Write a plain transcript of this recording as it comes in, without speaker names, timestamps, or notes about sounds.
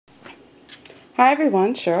Hi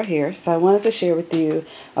everyone, Cheryl here. So I wanted to share with you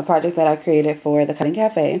a project that I created for the Cutting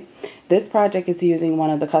Cafe. This project is using one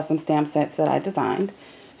of the custom stamp sets that I designed.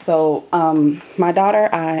 So my daughter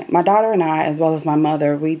and I, as well as my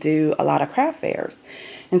mother, we do a lot of craft fairs.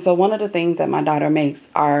 And so one of the things that my daughter makes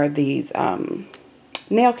are these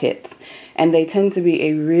nail kits. And they tend to be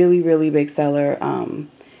a really, really big seller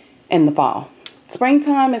in the fall.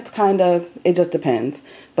 Springtime, it just depends.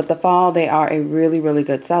 But the fall, they are a really, really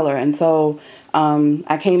good seller. And so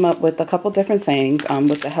I came up with a couple different sayings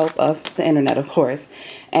with the help of the internet, of course.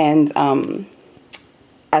 And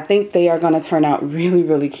I think they are going to turn out really,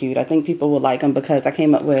 really cute. I think people will like them because I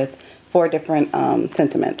came up with 4 different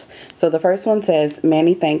sentiments. So the first one says,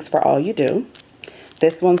 "Many thanks for all you do."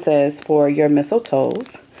 This one says, "For your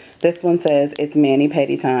mistletoes." This one says, "It's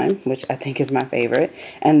mani-pedi time," which I think is my favorite.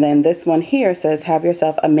 And then this one here says, "Have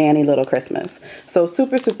yourself a mani little Christmas." So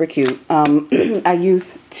super, super cute. I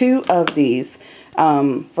used 2 of these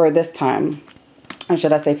for this time, or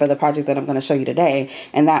should I say for the project that I'm going to show you today.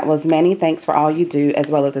 And that was "Many thanks for all you do,"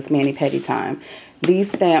 as well as "It's mani-pedi time."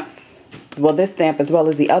 These stamps, well, this stamp as well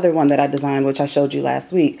as the other one that I designed, which I showed you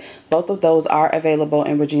last week, both of those are available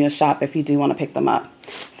in Regina's shop if you do want to pick them up.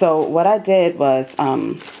 So what I did was,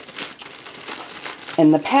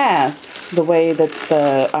 in the past, the way that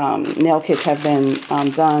the nail kits have been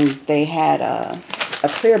done, they had a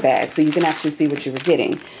clear bag so you can actually see what you were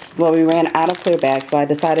getting. Well, we ran out of clear bags, so I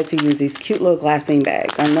decided to use these cute little glassine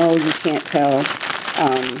bags. I know you can't tell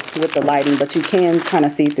with the lighting, but you can kind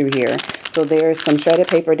of see through here. So there's some shredded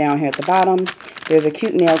paper down here at the bottom. There's a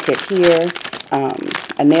cute nail kit here,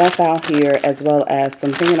 a nail file here, as well as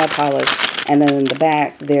some fingernail polish. And then in the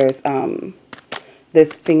back, there's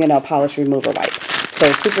this fingernail polish remover wipe.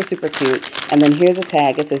 So super, super cute. And then here's a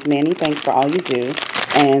tag. It says, "Many thanks for all you do."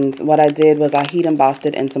 And what I did was I heat embossed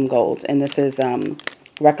it in some gold. And this is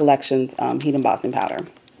Recollections heat embossing powder.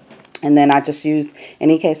 And then I just used an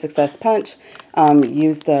EK Success punch,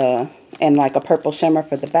 and like a purple shimmer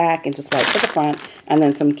for the back and just white for the front. And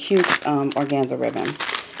then some cute organza ribbon.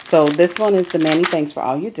 So this one is the "Many thanks for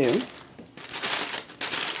all you do."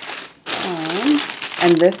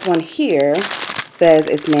 And this one here says,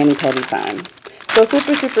 "It's mani-pedi time." So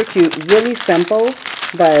super, super cute, really simple,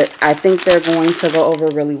 but I think they're going to go over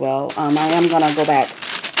really well. I am going to go back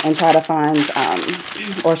and try to find,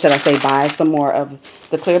 or should I say buy some more of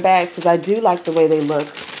the clear bags, because I do like the way they look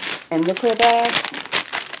in the clear bag.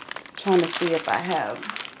 Trying to see if I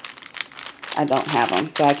don't have them,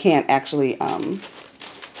 so I can't actually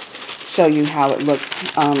show you how it looks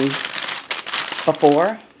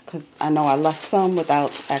before, because I know I left some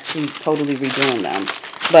without actually totally redoing them.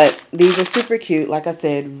 But these are super cute. Like I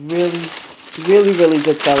said, really, really, really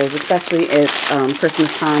good sellers, especially at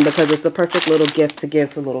Christmas time, because it's the perfect little gift to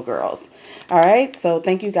give to little girls. All right, so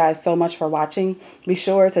thank you guys so much for watching. Be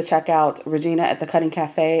sure to check out Regina at the Cutting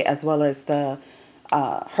Cafe, as well as the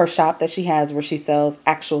her shop that she has where she sells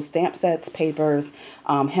actual stamp sets, papers,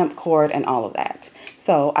 hemp cord, and all of that.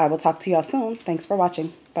 So I will talk to y'all soon. Thanks for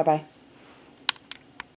watching. Bye-bye.